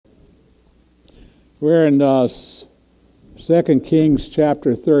We're in 2 Kings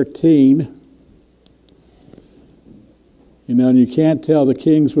chapter 13. You know, and you can't tell the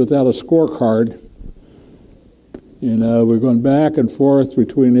kings without a scorecard. You know, we're going back and forth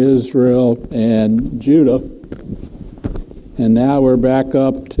between Israel and Judah. And now we're back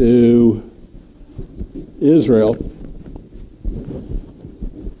up to Israel.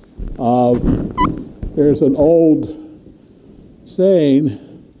 There's an old saying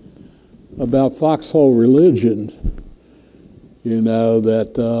about foxhole religion, you know,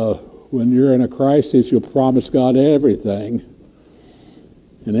 that when you're in a crisis, you'll promise God everything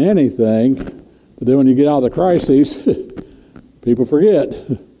and anything, but then when you get out of the crisis, people forget,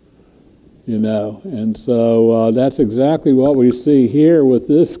 you know. And so that's exactly what we see here with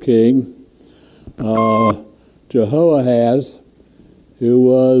this king, Jehoahaz, who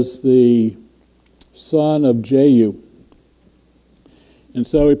was the son of Jehu. And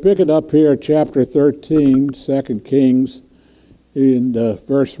so we pick it up here, chapter 13, 2 Kings, in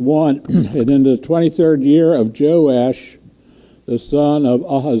verse 1. And in the 23rd year of Joash, the son of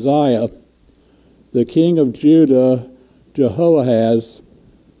Ahaziah, the king of Judah, Jehoahaz,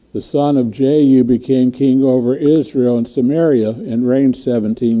 the son of Jehu, became king over Israel and Samaria and reigned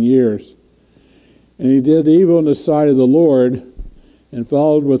 17 years. And he did evil in the sight of the Lord and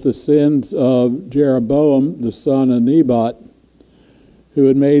followed with the sins of Jeroboam, the son of Nebat, who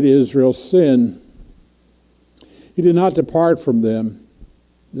had made Israel sin. He did not depart from them.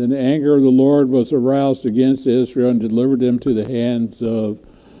 Then the anger of the Lord was aroused against Israel and delivered them to the hands of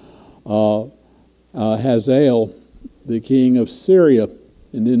Hazael, the king of Syria,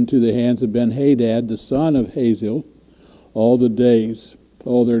 and into the hands of Ben-Hadad, the son of Hazael, all their days.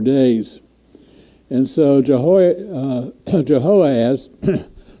 And so Jehoahaz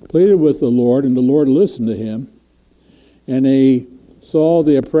pleaded with the Lord, and the Lord listened to him. And he saw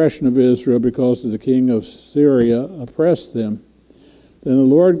the oppression of Israel because the king of Syria oppressed them. Then the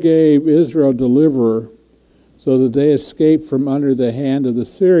Lord gave Israel a deliverer, so that they escaped from under the hand of the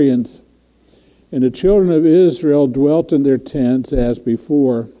Syrians. And the children of Israel dwelt in their tents as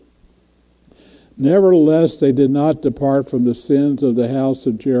before. Nevertheless, they did not depart from the sins of the house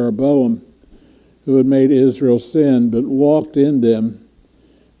of Jeroboam, who had made Israel sin, but walked in them.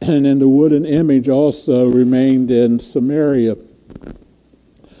 And in the wooden image also remained in Samaria.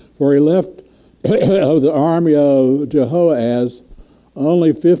 For he left of the army of Jehoahaz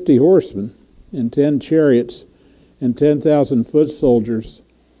only 50 horsemen and 10 chariots and 10,000 foot soldiers.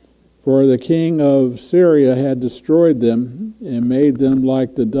 For the king of Syria had destroyed them and made them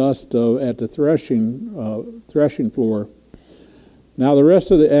like the dust at the threshing floor. Now the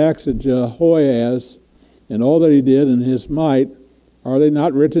rest of the acts of Jehoahaz and all that he did in his might, are they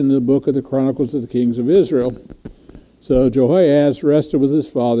not written in the book of the Chronicles of the Kings of Israel? So Jehoahaz rested with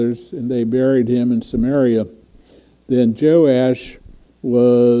his fathers, and they buried him in Samaria. Then Joash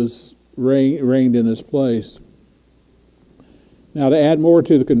was reigned in his place. Now, to add more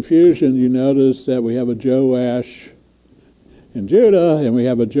to the confusion, you notice that we have a Joash in Judah, and we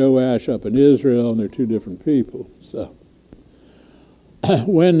have a Joash up in Israel, and they're two different people. So,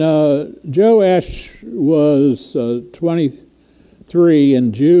 when Joash was 23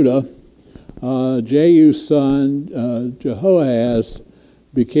 in Judah, Jehu's son Jehoahaz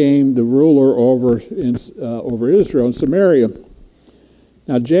became the ruler over Israel and Samaria.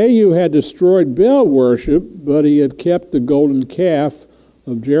 Now Jehu had destroyed Baal worship, but he had kept the golden calf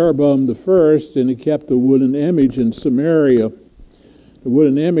of Jeroboam the first, and he kept the wooden image in Samaria. The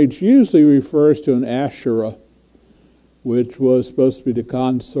wooden image usually refers to an Asherah, which was supposed to be the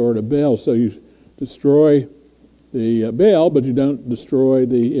consort of Baal. So you destroy the Baal, but you don't destroy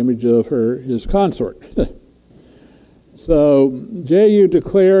the image of his consort. So Jehu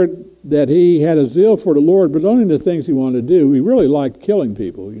declared that he had a zeal for the Lord, but only the things he wanted to do. He really liked killing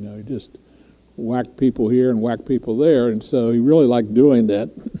people. You know, he just whacked people here and whacked people there, and so he really liked doing that.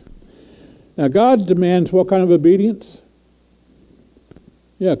 Now God demands what kind of obedience?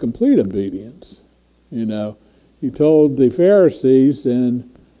 Yeah, complete obedience. You know, he told the Pharisees in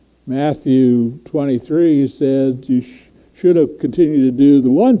Matthew 23, he said, you should have continued to do the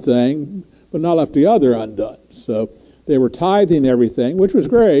one thing, but not left the other undone. So they were tithing everything, which was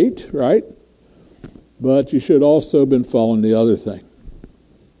great, right? But you should also have been following the other thing.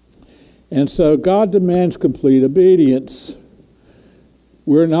 And so God demands complete obedience.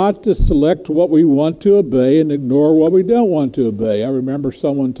 We're not to select what we want to obey and ignore what we don't want to obey. I remember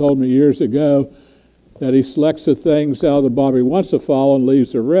someone told me years ago that he selects the things out of the Bible he wants to follow and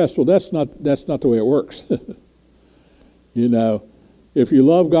leaves the rest. Well, that's not the way it works. You know, if you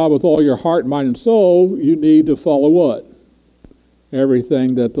love God with all your heart, mind, and soul, you need to follow what?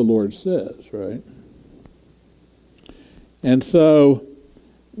 Everything that the Lord says, right? And so,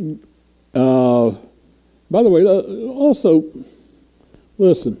 by the way, also,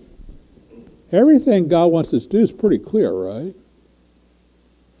 listen, everything God wants us to do is pretty clear, right?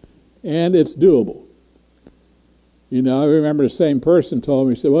 And it's doable. You know, I remember the same person told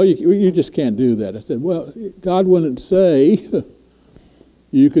me, he said, well, you just can't do that. I said, well, God wouldn't say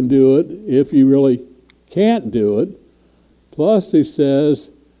you can do it if you really can't do it. Plus, he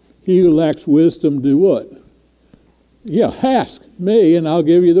says, he who lacks wisdom, do what? Yeah, ask me, and I'll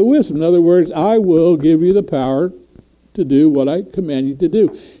give you the wisdom. In other words, I will give you the power to do what I command you to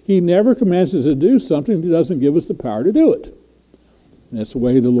do. He never commands us to do something. He doesn't give us the power to do it. And that's the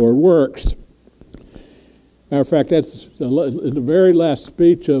way the Lord works. Matter of fact, that's in the very last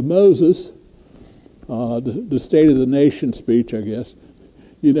speech of Moses, the State of the Nation speech, I guess.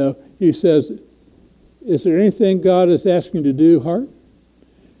 You know, he says, is there anything God is asking you to do, Hart?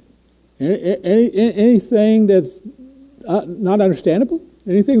 Anything that's not understandable?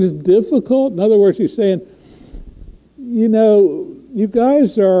 Anything that's difficult? In other words, he's saying, you know, you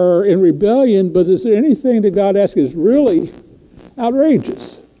guys are in rebellion, but is there anything that God asks is really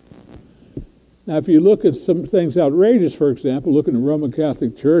outrageous? Now, if you look at some things outrageous, for example, look at the Roman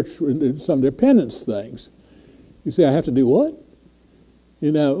Catholic Church and some of their penance things. You say, I have to do what?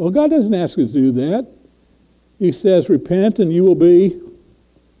 You know, well, God doesn't ask us to do that. He says, repent and you will be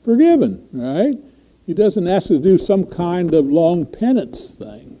forgiven, right? He doesn't ask us to do some kind of long penance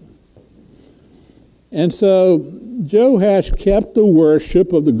thing. And so Joash kept the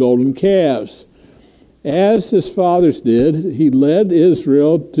worship of the golden calves. As his fathers did, he led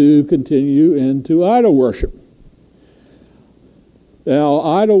Israel to continue into idol worship. Now,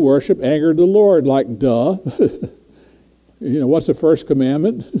 idol worship angered the Lord, like duh. You know, what's the first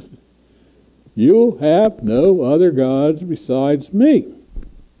commandment? You have no other gods besides me.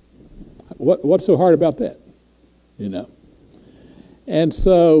 What's so hard about that? You know. And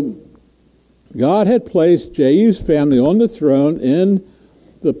so God had placed Jehu's family on the throne in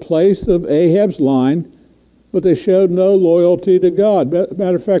the place of Ahab's line, but they showed no loyalty to God.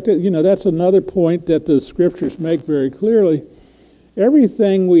 Matter of fact, you know, that's another point that the scriptures make very clearly.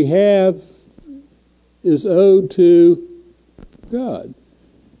 Everything we have is owed to God.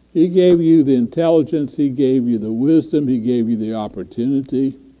 He gave you the intelligence, he gave you the wisdom, he gave you the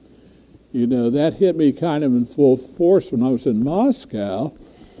opportunity. You know, that hit me kind of in full force when I was in Moscow.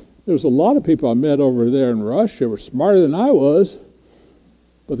 There was a lot of people I met over there in Russia who were smarter than I was,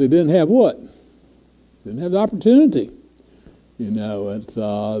 but they didn't have what? Didn't have the opportunity. You know, and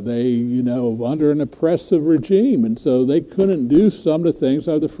they, you know, under an oppressive regime, and so they couldn't do some of the things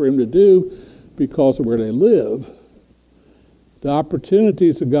I was freedom to do because of where they live. The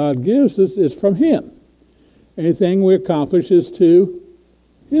opportunities that God gives us is from Him. Anything we accomplish is to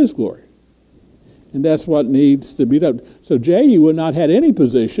His glory. And that's what needs to be done. So Jehu would not have had any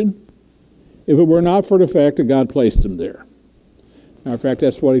position if it were not for the fact that God placed him there. Matter of fact,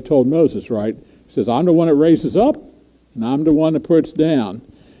 that's what he told Moses, right? He says, I'm the one that raises up, and I'm the one that puts down.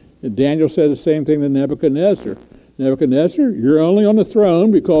 And Daniel said the same thing to Nebuchadnezzar. Nebuchadnezzar, you're only on the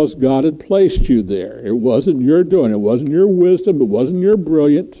throne because God had placed you there. It wasn't your doing. It wasn't your wisdom. It wasn't your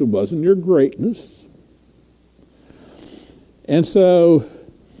brilliance. It wasn't your greatness. And so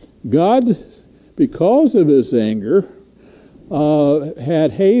God, because of his anger,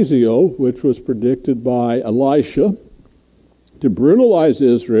 had Hazael, which was predicted by Elisha, to brutalize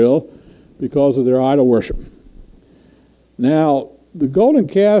Israel because of their idol worship. Now, the golden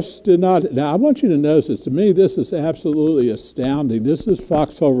calves did not. Now, I want you to notice this. To me, this is absolutely astounding. This is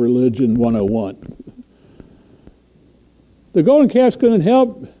Foxhole Religion 101. The golden calves couldn't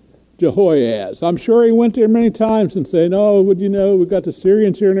help Jehoiaz. I'm sure he went there many times and said, "Oh, would you know, we've got the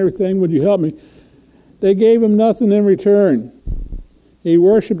Syrians here and everything. Would you help me?" They gave him nothing in return. He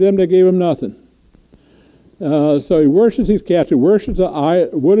worshipped them. They gave him nothing. So he worships these calves. He worships the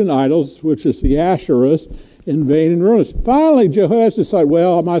wooden idols, which is the Asherahs, in vain and ruinous. Finally, Jehoiaz decided,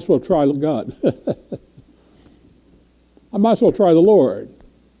 well, I might as well try God. I might as well try the Lord.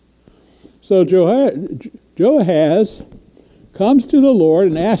 So Jehoiaz comes to the Lord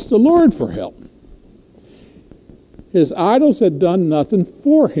and asks the Lord for help. His idols had done nothing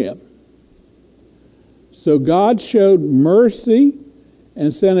for him. So God showed mercy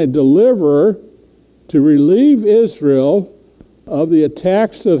and sent a deliverer to relieve Israel of the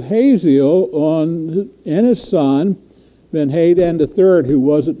attacks of Hazael and his son, Ben-Hadad III, who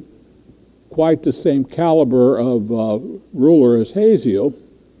wasn't quite the same caliber of ruler as Hazael.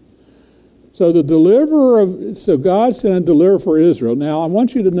 So God sent a deliverer for Israel. Now, I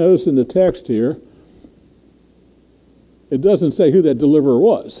want you to notice in the text here, it doesn't say who that deliverer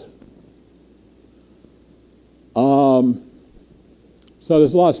was. So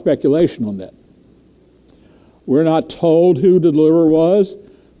there's a lot of speculation on that. We're not told who the deliverer was,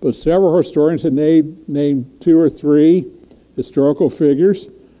 but several historians have named 2 or 3 historical figures.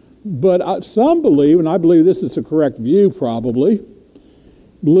 But some believe, and I believe this is the correct view probably,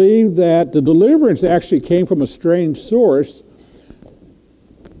 believe that the deliverance actually came from a strange source.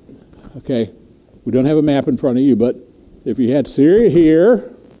 Okay, we don't have a map in front of you, but if you had Syria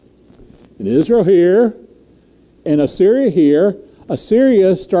here, and Israel here, and Assyria here,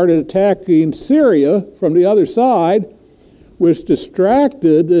 Assyria started attacking Syria from the other side, which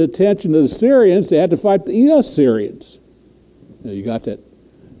distracted the attention of the Syrians. They had to fight the Assyrians. Now, you got that?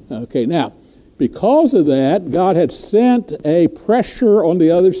 Okay, now, because of that, God had sent a pressure on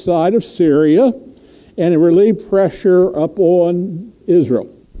the other side of Syria, and it relieved pressure up on Israel.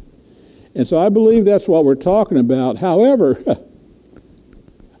 And so I believe that's what we're talking about. However,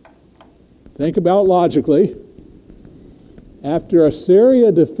 think about it logically. After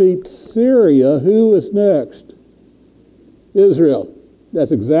Assyria defeats Syria, who is next? Israel.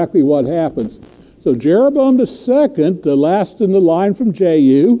 That's exactly what happens. So Jeroboam II, the last in the line from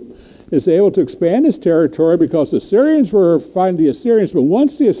Jehu, is able to expand his territory because the Syrians were fighting the Assyrians, but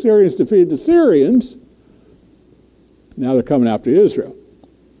once the Assyrians defeated the Syrians, now they're coming after Israel.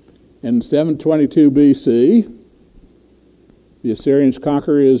 In 722 BC, the Assyrians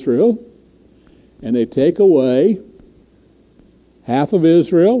conquer Israel, and they take away half of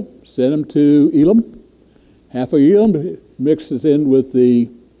Israel, send them to Elam. Half of Elam mixes in with the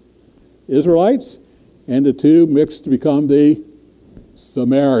Israelites, and the two mix to become the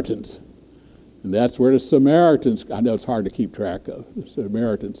Samaritans. And that's where the Samaritans, I know it's hard to keep track of, the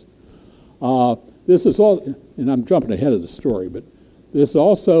Samaritans. This is all, and I'm jumping ahead of the story, but this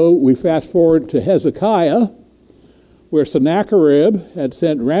also, we fast forward to Hezekiah, where Sennacherib had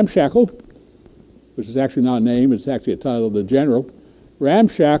sent Ramshackle, which is actually not a name, it's actually a title of the general,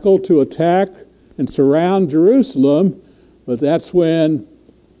 Ramshackle to attack and surround Jerusalem, but that's when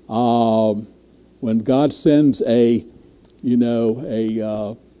God sends a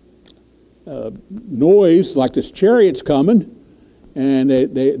noise like this chariot's coming, and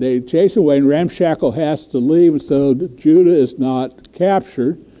they chase away, and Ramshackle has to leave, and so Judah is not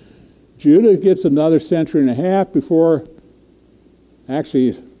captured. Judah gets another century and a half before,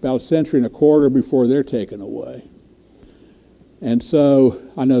 actually about a century and a quarter before they're taken away. And so,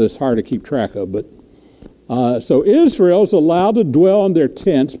 I know it's hard to keep track of, but so Israel's allowed to dwell in their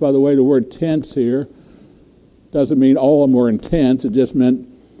tents. By the way, the word tents here doesn't mean all of them were in tents. It just meant,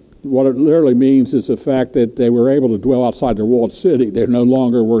 what it literally means is the fact that they were able to dwell outside their walled city. They no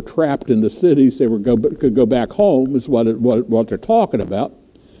longer were trapped in the cities. They could go back home, is what they're talking about.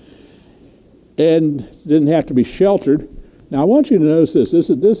 And didn't have to be sheltered. Now, I want you to notice this.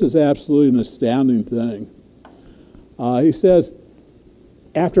 This is absolutely an astounding thing. He says,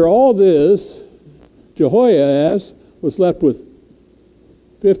 after all this, Jehoahaz was left with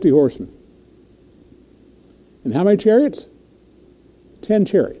 50 horsemen. And how many chariots? 10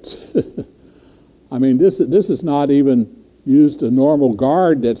 chariots. I mean, this is not even used a normal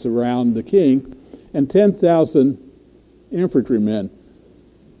guard that's around the king, and 10,000 infantrymen.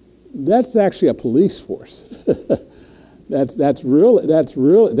 That's actually a police force. That's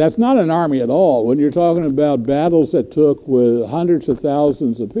not an army at all. When you're talking about battles that took with hundreds of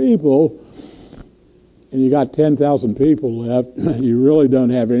thousands of people, and you got 10,000 people left, you really don't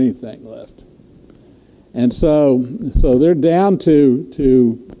have anything left. And so they're down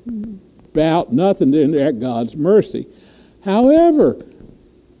to about nothing. They're at God's mercy. However,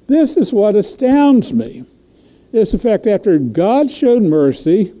 this is what astounds me. It's the fact after God showed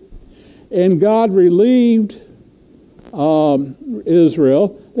mercy and God relieved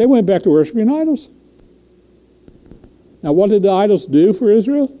Israel, they went back to worshiping idols. Now, what did the idols do for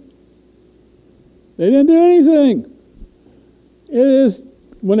Israel? They didn't do anything. It is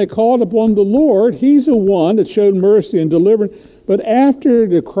when they called upon the Lord, He's the one that showed mercy and delivered. But after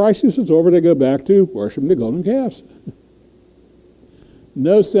the crisis is over, they go back to worshiping the golden calves.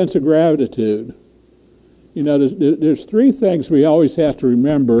 No sense of gratitude. You know, there's 3 things we always have to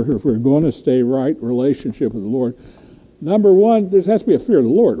remember if we're going to stay right relationship with the Lord. Number 1, there has to be a fear of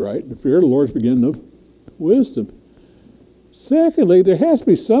the Lord, right? The fear of the Lord is the beginning of wisdom. Secondly, there has to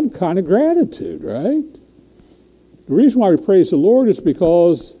be some kind of gratitude, right? The reason why we praise the Lord is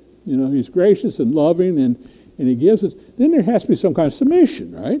because, you know, He's gracious and loving and He gives us. Then there has to be some kind of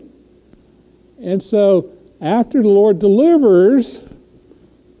submission, right? And so after the Lord delivers,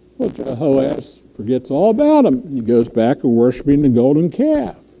 well, Jehoahaz forgets all about him. He goes back to worshiping the golden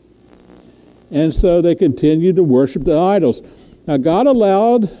calf. And so they continue to worship the idols. Now God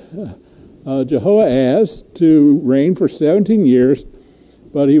allowed Jehoahaz to reign for 17 years,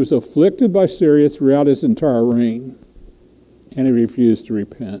 but he was afflicted by Syria throughout his entire reign, and he refused to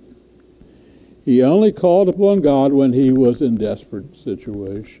repent. He only called upon God when he was in desperate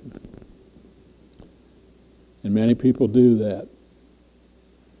situation. And many people do that.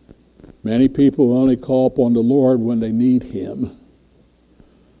 Many people only call upon the Lord when they need him.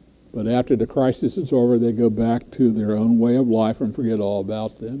 But after the crisis is over, they go back to their own way of life and forget all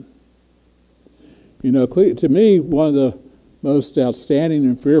about them. You know, to me, one of the most outstanding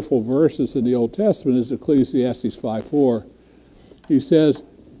and fearful verses in the Old Testament is Ecclesiastes 5:4. He says,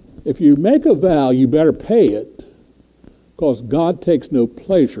 if you make a vow, you better pay it, because God takes no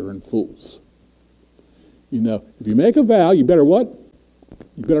pleasure in fools. You know, if you make a vow, you better what?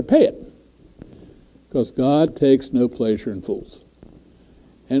 You better pay it, because God takes no pleasure in fools.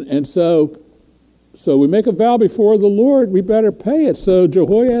 And so we make a vow before the Lord, we better pay it. So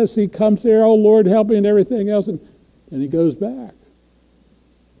Jehoias, he comes there, oh Lord, help me, and everything else, and he goes back.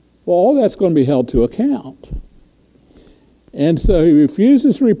 Well, all that's going to be held to account. And so he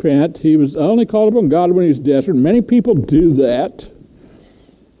refuses to repent. He was only called upon God when he was desperate. Many people do that.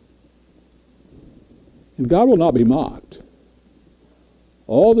 And God will not be mocked.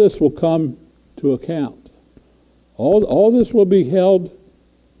 All this will come to account. All this will be held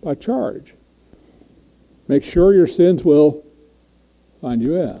by charge. Make sure your sins will find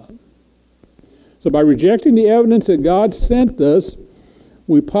you out. So by rejecting the evidence that God sent us,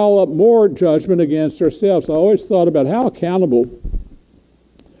 we pile up more judgment against ourselves. I always thought about how accountable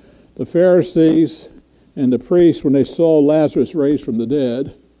the Pharisees and the priests, when they saw Lazarus raised from the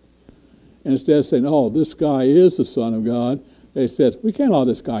dead, and instead of saying, oh, this guy is the Son of God, they said, we can't allow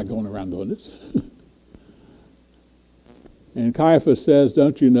this guy going around doing this. And Caiaphas says,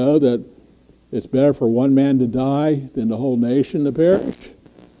 don't you know that it's better for one man to die than the whole nation to perish?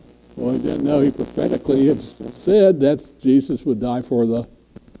 Well, he didn't know. He prophetically had said that Jesus would die for the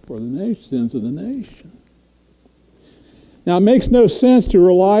sins of the nation. Now, it makes no sense to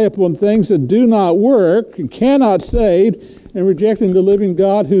rely upon things that do not work and cannot save, and rejecting the living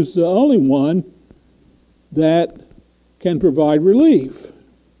God, who's the only one that can provide relief.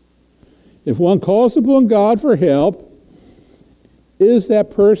 If one calls upon God for help, is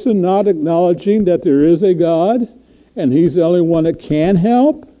that person not acknowledging that there is a God, and he's the only one that can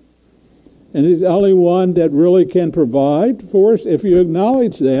help? And he's the only one that really can provide for us? If you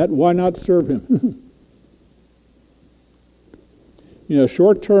acknowledge that, why not serve him? You know,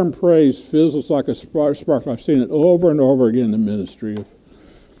 short-term praise fizzles like a spark. I've seen it over and over again in the ministry of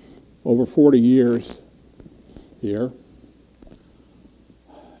over 40 years here.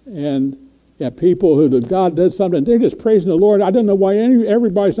 And yeah, people who God did something, they're just praising the Lord. I don't know why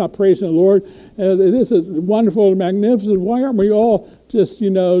everybody's not praising the Lord. This is wonderful and magnificent. Why aren't we all just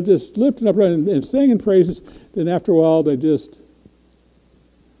lifting up and singing praises? Then after a while, they just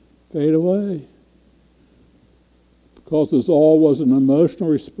fade away. Because this all was an emotional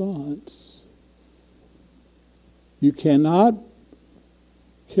response. You cannot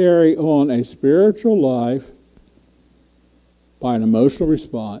carry on a spiritual life by an emotional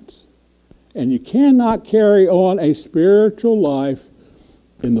response. And you cannot carry on a spiritual life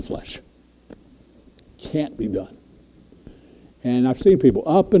in the flesh. Can't be done. And I've seen people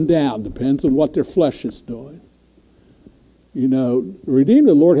up and down, depends on what their flesh is doing. You know, the redeemed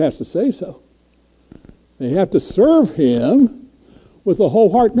of the Lord has to say so. They have to serve him with a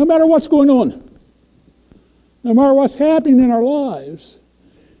whole heart, no matter what's going on. No matter what's happening in our lives.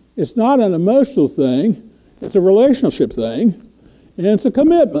 It's not an emotional thing. It's a relationship thing. And it's a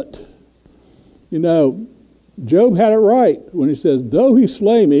commitment. You know, Job had it right when he says, though he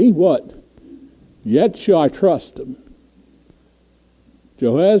slay me, what? Yet shall I trust him.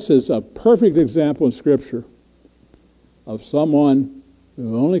 Jehoias is a perfect example in Scripture of someone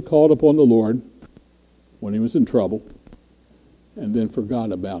who only called upon the Lord when he was in trouble and then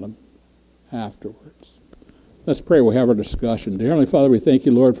forgot about him afterwards. Let's pray. We'll have our discussion. Dear Heavenly Father, we thank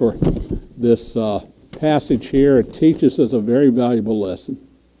you, Lord, for this passage here. It teaches us a very valuable lesson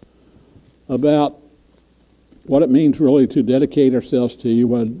about what it means really to dedicate ourselves to you,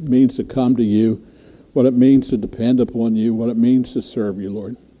 what it means to come to you, what it means to depend upon you, what it means to serve you,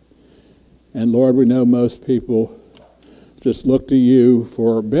 Lord. And Lord, we know most people just look to you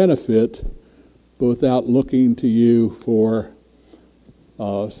for benefit, but without looking to you for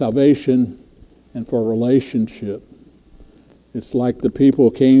salvation and for relationship. It's like the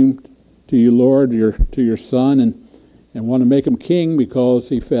people came to you, Lord, to your Son, and want to make him king because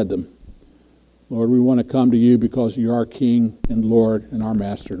he fed them. Lord, we want to come to you because you are King and Lord and our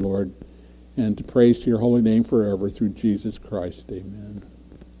Master, Lord, and to praise to your holy name forever through Jesus Christ. Amen.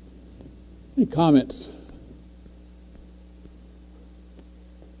 Any comments?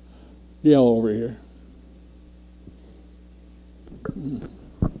 Yell over here.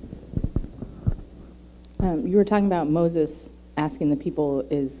 You were talking about Moses asking the people,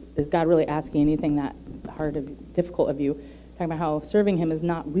 is God really asking anything that difficult of you? Talking about how serving him is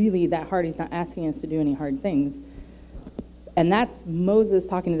not really that hard. He's not asking us to do any hard things. And that's Moses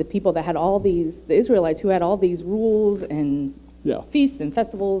talking to the people that had the Israelites who had all these rules and feasts and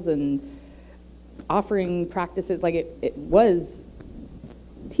festivals and offering practices. Like it was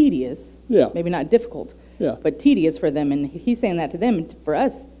tedious, maybe not difficult, but tedious for them. And he's saying that to them. And for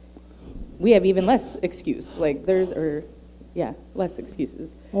us, we have even less excuse. Like less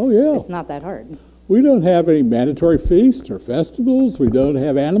excuses. Oh, yeah. It's not that hard. We don't have any mandatory feasts or festivals. We don't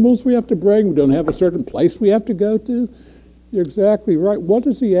have animals we have to bring. We don't have a certain place we have to go to. You're exactly right. What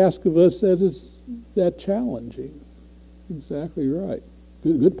does he ask of us that is that challenging? Exactly right.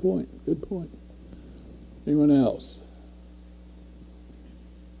 Good point. Good point. Anyone else?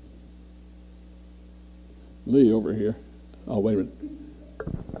 Lee over here. Oh, wait a minute.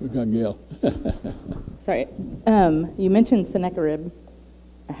 We've got Gail. Sorry. You mentioned Sennacherib,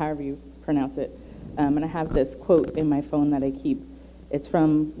 or however you pronounce it. And I have this quote in my phone that I keep. It's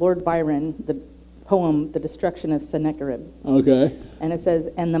from Lord Byron, the poem, The Destruction of Sennacherib. Okay. And it says,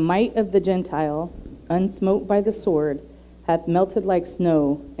 "And the might of the Gentile, unsmote by the sword, hath melted like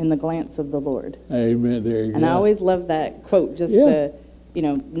snow in the glance of the Lord." Amen. There you go. And I always love that quote. Just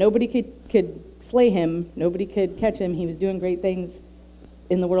nobody could slay him. Nobody could catch him. He was doing great things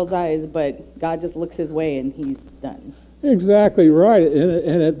in the world's eyes, but God just looks his way and he's done. Exactly right.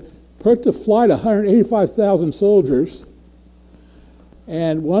 And it put to flight 185,000 soldiers.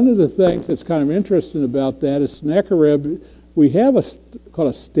 And one of the things that's kind of interesting about that is Sennacherib, we have called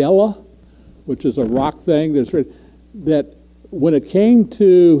a stela, which is a rock thing that when it came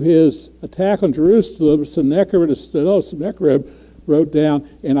to his attack on Jerusalem, Sennacherib wrote down,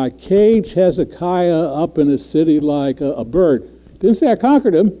 "And I caged Hezekiah up in his city like a bird." Didn't say I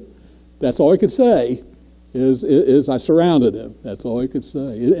conquered him. That's all he could say. Is I surrounded him. That's all he could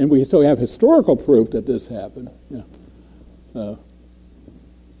say. And we have historical proof that this happened. Yeah.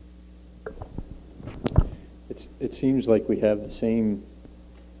 It seems like we have the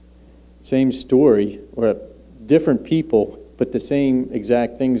same story, or different people, but the same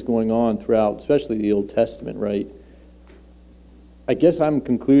exact things going on throughout, especially the Old Testament, right? I guess I'm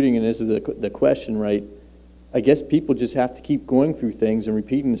concluding, and this is the question, right? I guess people just have to keep going through things and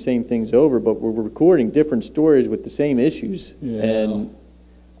repeating the same things over, but we're recording different stories with the same issues. Yeah. And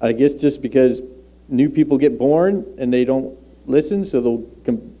I guess just because new people get born and they don't listen, so they'll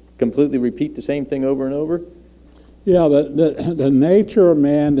completely repeat the same thing over and over. Yeah, the nature of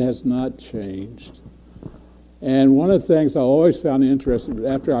man has not changed. And one of the things I always found interesting,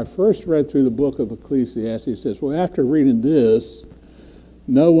 after I first read through the book of Ecclesiastes, it says, well, after reading this,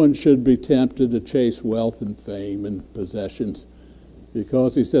 no one should be tempted to chase wealth and fame and possessions,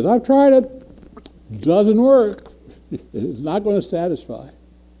 because he says, I've tried it, doesn't work. It's not going to satisfy.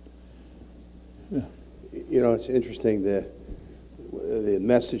 Yeah. You know, it's interesting, the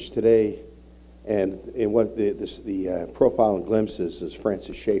message today, and what the profile and glimpses is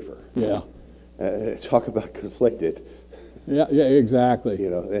Francis Schaeffer. Yeah. Talk about conflicted. Yeah, exactly.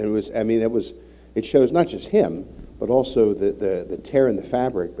 You know, and it shows not just him, but also the tear in the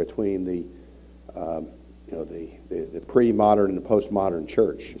fabric between the pre-modern and the postmodern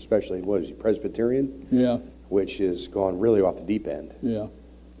church, especially, what is he, Presbyterian? Yeah. Which has gone really off the deep end. Yeah.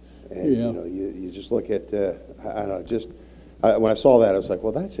 And you just look at, I don't know, when I saw that, I was like,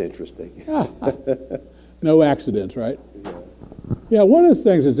 well, that's interesting. No accidents, right? Yeah, one of the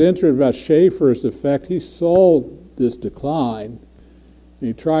things that's interesting about Schaeffer is the fact he saw this decline.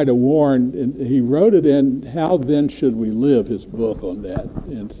 He tried to warn, and he wrote it in How Then Should We Live, his book on that.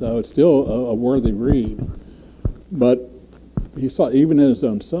 And so it's still a worthy read. But he saw, even in his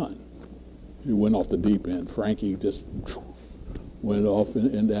own son, he went off the deep end. Frankie just went off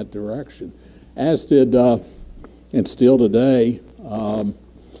in that direction. As did, and still today,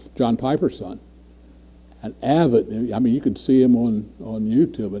 John Piper's son. An avid, I mean, you could see him on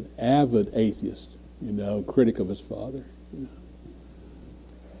YouTube, an avid atheist, critic of his father.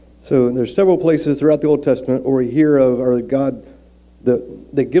 So there's several places throughout the Old Testament where we hear of God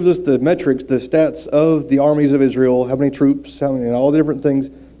that gives us the metrics, the stats of the armies of Israel, how many troops, how many, and all the different things.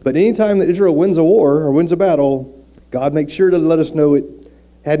 But anytime that Israel wins a war or wins a battle, God makes sure to let us know it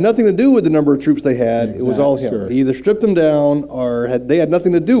had nothing to do with the number of troops they had. Exactly, it was all him. Sure. He either stripped them down or they had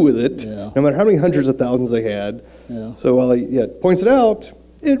nothing to do with it, no matter how many hundreds of thousands they had. Yeah. So while he points it out,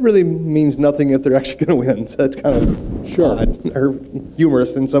 it really means nothing if they're actually going to win. So that's kind of odd, or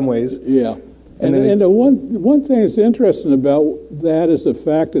humorous in some ways. Yeah. And, then- and the one thing that's interesting about that is the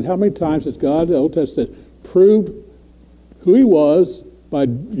fact that how many times has God, the Old Testament, proved who he was by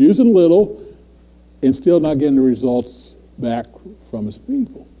using little and still not getting the results back from his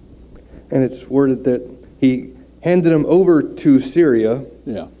people. And it's worded that he handed them over to Syria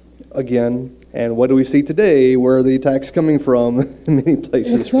Yeah. again. And what do we see today? Where are the attacks coming from? In many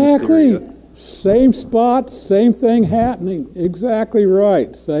places. from Exactly. Syria. Same spot, same thing happening. Exactly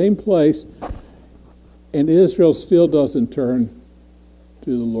right. Same place. And Israel still doesn't turn to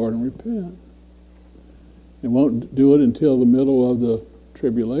the Lord and repent. It won't do it until the middle of the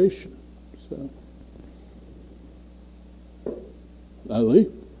tribulation. So,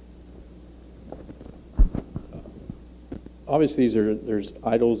 Ali? Obviously, there's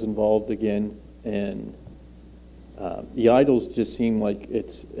idols involved again, and the idols just seem like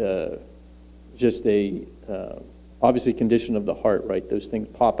it's just a obviously condition of the heart, right? Those things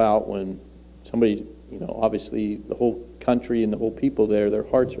pop out when somebody, obviously the whole country and the whole people there, their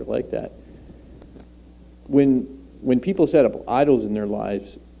hearts are like that. When people set up idols in their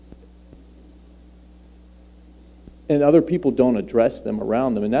lives, and other people don't address them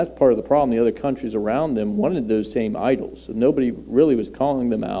around them, and that's part of the problem. The other countries around them wanted those same idols, so nobody really was calling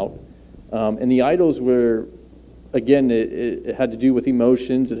them out. And the idols were, again, it had to do with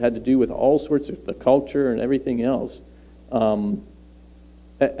emotions. It had to do with all sorts of the culture and everything else.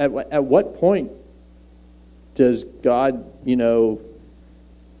 At what point does God,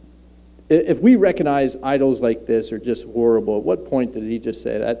 if we recognize idols like this are just horrible, at what point did he just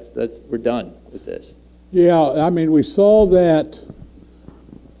say, that's we're done with this? Yeah, I mean, we saw that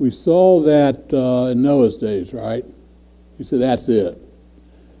in Noah's days, right? He said, that's it.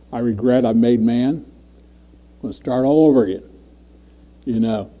 I regret I made man. I'm going to start all over again.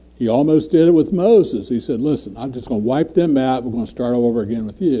 He almost did it with Moses. He said, listen, I'm just going to wipe them out. We're going to start all over again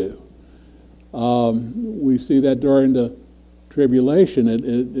with you. We see that during the tribulation.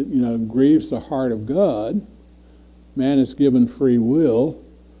 It grieves the heart of God. Man is given free will,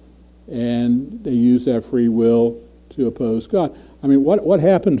 and they use that free will to oppose God. I mean, what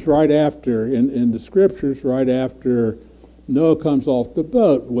happens right after, in the scriptures, right after Noah comes off the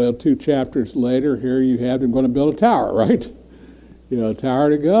boat? Well, 2 chapters later, here you have them going to build a tower, right? A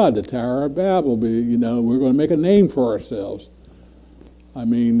tower to God, the Tower of Babel. We're going to make a name for ourselves. I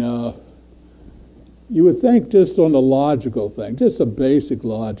mean, you would think just on the logical thing, just a basic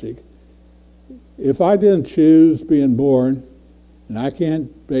logic, if I didn't choose being born, and I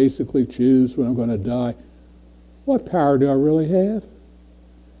can't basically choose when I'm going to die, what power do I really have?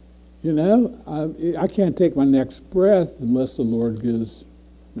 I can't take my next breath unless the Lord gives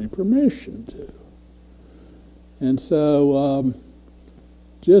me permission to. And so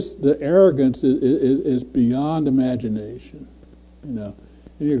just the arrogance is beyond imagination, And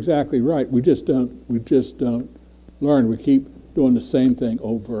you're exactly right. We just don't learn. We keep doing the same thing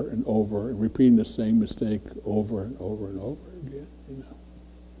over and over and repeating the same mistake over and over and over again,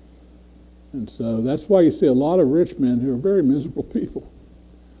 And so that's why you see a lot of rich men who are very miserable people.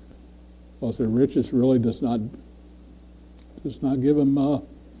 Because their riches really does not give them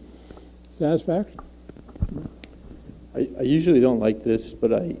satisfaction. I usually don't like this,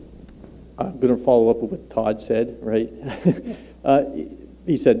 but I'm going to follow up with what Todd said, right?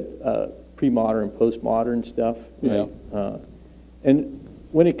 He said pre-modern, postmodern stuff. Right? Yeah. And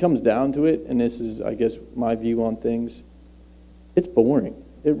when it comes down to it, and this is, I guess, my view on things, it's boring.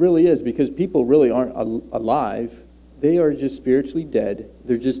 It really is, because people really aren't alive. They are just spiritually dead.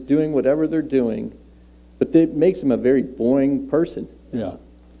 They're just doing whatever they're doing, but it makes them a very boring person. Yeah.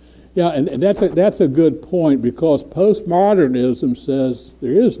 Yeah, and that's a good point, because postmodernism says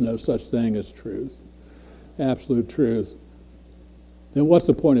there is no such thing as truth, absolute truth. Then what's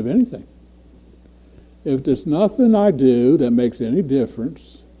the point of anything? If there's nothing I do that makes any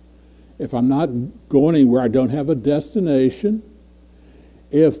difference, if I'm not going anywhere, I don't have a destination,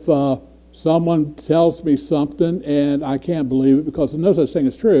 if someone tells me something and I can't believe it because there's no such thing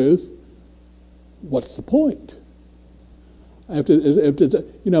as truth, what's the point?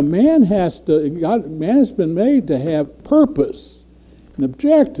 Man has been made to have purpose and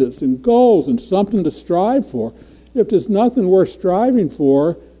objectives and goals and something to strive for. If there's nothing worth striving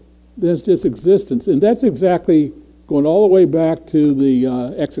for, then it's just existence. And that's exactly going all the way back to the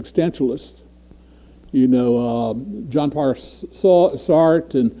existentialists. John Paul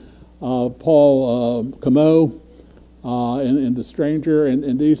Sartre and Paul Camus and The Stranger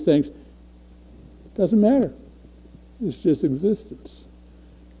and these things. It doesn't matter. It's just existence.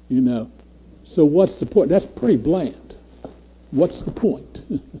 So what's the point? That's pretty bland. What's the point?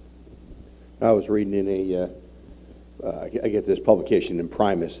 I was reading in I get this publication in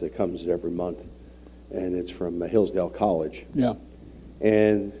Primus that comes every month, and it's from Hillsdale College. Yeah.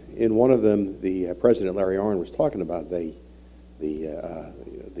 And in one of them, the President Larry Arnn was talking about the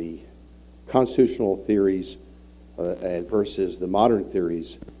constitutional theories and versus the modern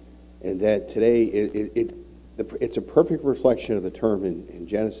theories, and that today it's a perfect reflection of the term in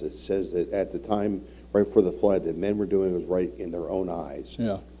Genesis. It says that at the time right before the flood, that men were doing was right in their own eyes,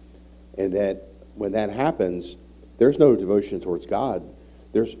 Yeah. and that when that happens, there's no devotion towards God.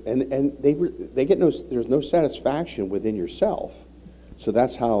 There's there's no satisfaction within yourself. So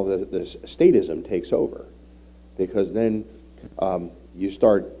that's how the statism takes over, because then you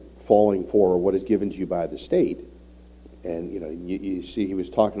start falling for what is given to you by the state. And you see, he was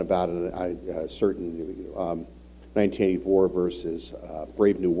talking about a certain 1984 versus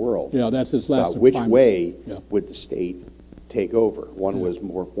Brave New World. Yeah, that's his last. Which way Yeah. would the state take over? One was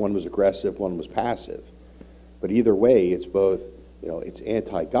aggressive, one was passive. But either way, it's both. It's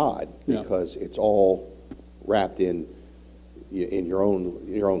anti-God Yeah. because it's all wrapped in your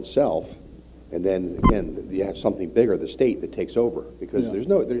own self, and then again you have something bigger, the state, that takes over, because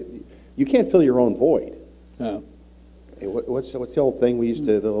Yeah. you can't fill your own void. Yeah. Hey, what's the old thing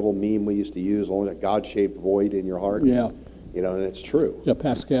the little meme we used to use, only a God-shaped void in your heart? Yeah. And it's true. Yeah,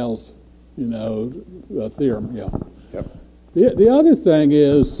 Pascal's, theorem, yeah. Yep. The other thing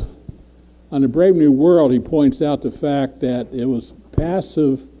is, on the Brave New World, he points out the fact that it was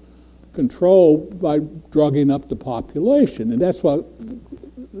passive control by drugging up the population, and that's what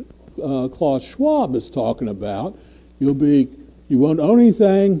Klaus Schwab is talking about. You won't own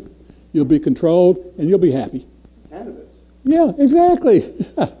anything, you'll be controlled, and you'll be happy. Cannabis. Yeah, exactly.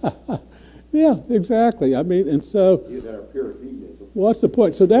 Yeah, exactly. I mean, and so You that are pure vegans. what's the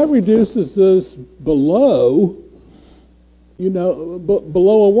point? So that reduces us below,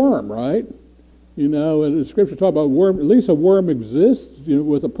 below a worm, right? And the scripture talk about worm. At least a worm exists,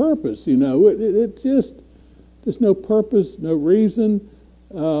 with a purpose. It just, there's no purpose, no reason.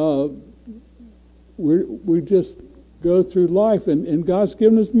 We just go through life, and God's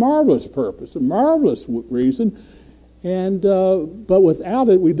given us marvelous purpose, a marvelous reason, and but without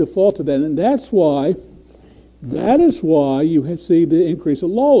it, we default to that, and that is why you see the increase of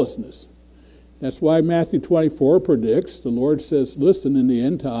lawlessness. That's why Matthew 24 predicts, the Lord says, listen, in the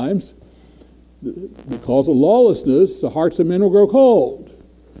end times, because of lawlessness, the hearts of men will grow cold.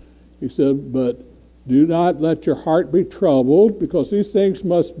 He said, but do not let your heart be troubled, because these things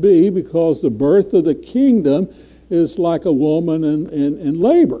must be, because the birth of the kingdom is like a woman in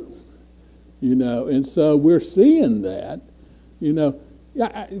labor. And so we're seeing that.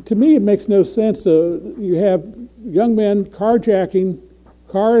 To me, it makes no sense. You have young men carjacking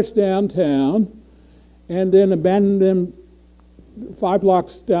cars downtown and then abandon them 5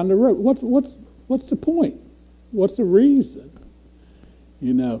 blocks down the road. What's the point? What's the reason?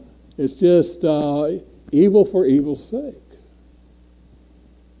 It's just evil for evil's sake.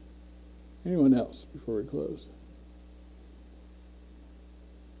 Anyone else before we close?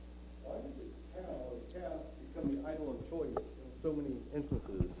 Why did the cow or calf become the idol of choice in so many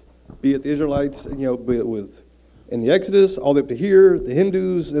instances? Be it the Israelites, be it with in the Exodus, all the way up to here, the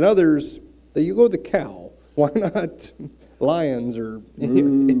Hindus and others, that you go with the cow. Why not lions or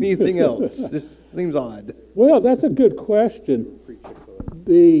anything else? Just seems odd. Well, that's a good question.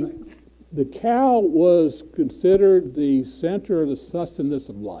 The cow was considered the center of the sustenance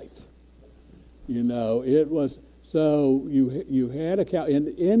of life. It was, so you had a cow.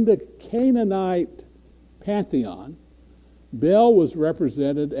 In the Canaanite pantheon, Baal was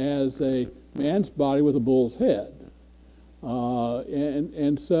represented as a man's body with a bull's head.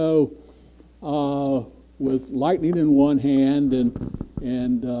 And so with lightning in one hand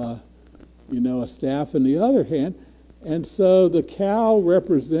and a staff in the other hand. And so the cow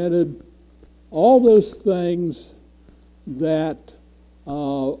represented all those things that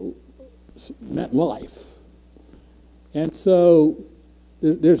meant life. And so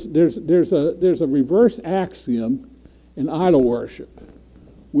there's a reverse axiom in idol worship.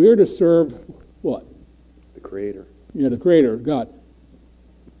 We're to serve what? The Creator. Yeah, the Creator, God.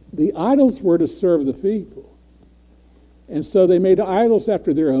 The idols were to serve the people. And so they made idols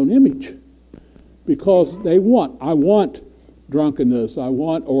after their own image, because I want drunkenness, I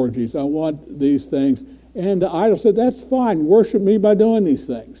want orgies, I want these things. And the idol said, that's fine, worship me by doing these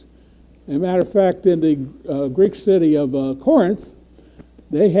things. As a matter of fact, in the Greek city of Corinth,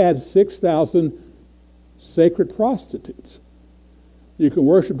 they had 6,000 sacred prostitutes. You can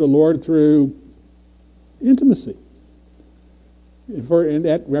worship the Lord through intimacy. And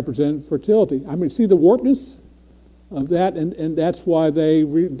that represented fertility. I mean, see the warpedness of that, and that's why they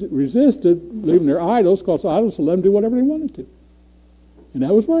resisted leaving their idols, because idols let them do whatever they wanted to. And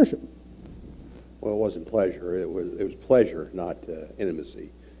that was worship. Well, it wasn't pleasure. It was pleasure, not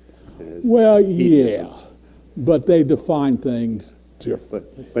intimacy. Well, Hedonism. yeah, but they defined things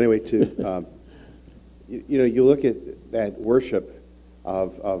differently. But anyway, you look at that worship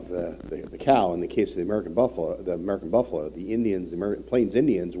of the cow in the case of the American buffalo. The Indians, the American Plains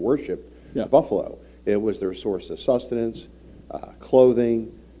Indians, worshiped Yeah. buffalo. It was their source of sustenance,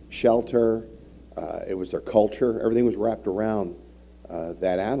 clothing, shelter. It was their culture. Everything was wrapped around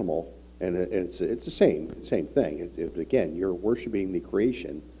that animal, and it's the same thing. Again, you're worshiping the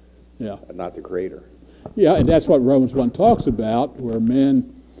creation, Yeah. not the creator. Yeah, and that's what Romans 1 talks about, where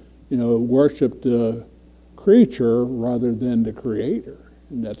men, worship the creature rather than the creator.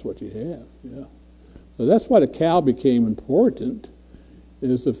 And that's what you have, yeah. So that's why the cow became important,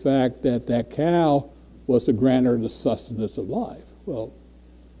 is the fact that that cow was the grantor of the sustenance of life. Well,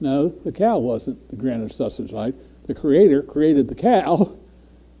 no, the cow wasn't the grantor of sustenance of life. The creator created the cow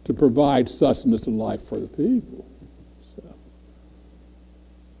to provide sustenance of life for the people. So,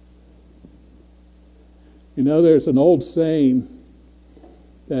 there's an old saying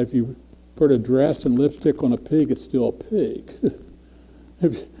that if you put a dress and lipstick on a pig, it's still a pig.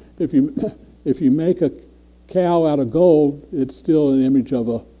 if you make a cow out of gold, it's still an image of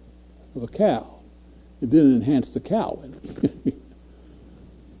a cow. It didn't enhance the cow any.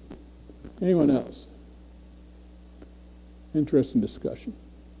 Anyone else? Interesting discussion.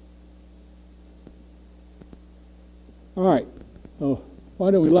 All right. Oh, why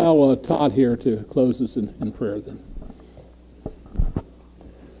don't we allow Todd here to close us in prayer then?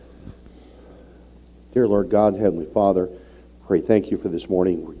 Dear Lord God, Heavenly Father, pray thank you for this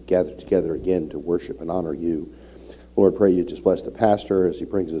morning. We're gathered together again to worship and honor you. Lord, pray you just bless the pastor as he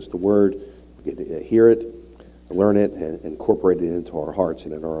brings us the word. We get to hear it, learn it, and incorporate it into our hearts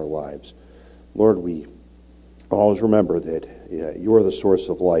and in our lives. Lord, we always remember that you are the source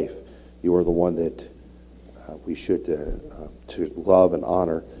of life. You are the one that we should to love and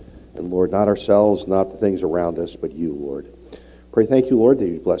honor. And Lord, not ourselves, not the things around us, but you, Lord. Pray thank you, Lord, that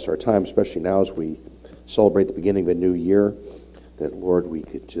you bless our time, especially now as we celebrate the beginning of a new year, that, Lord, we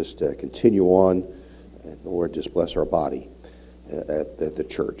could just continue on, and, Lord, just bless our body at the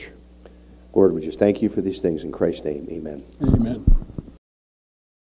church. Lord, we just thank you for these things in Christ's name. Amen. Amen.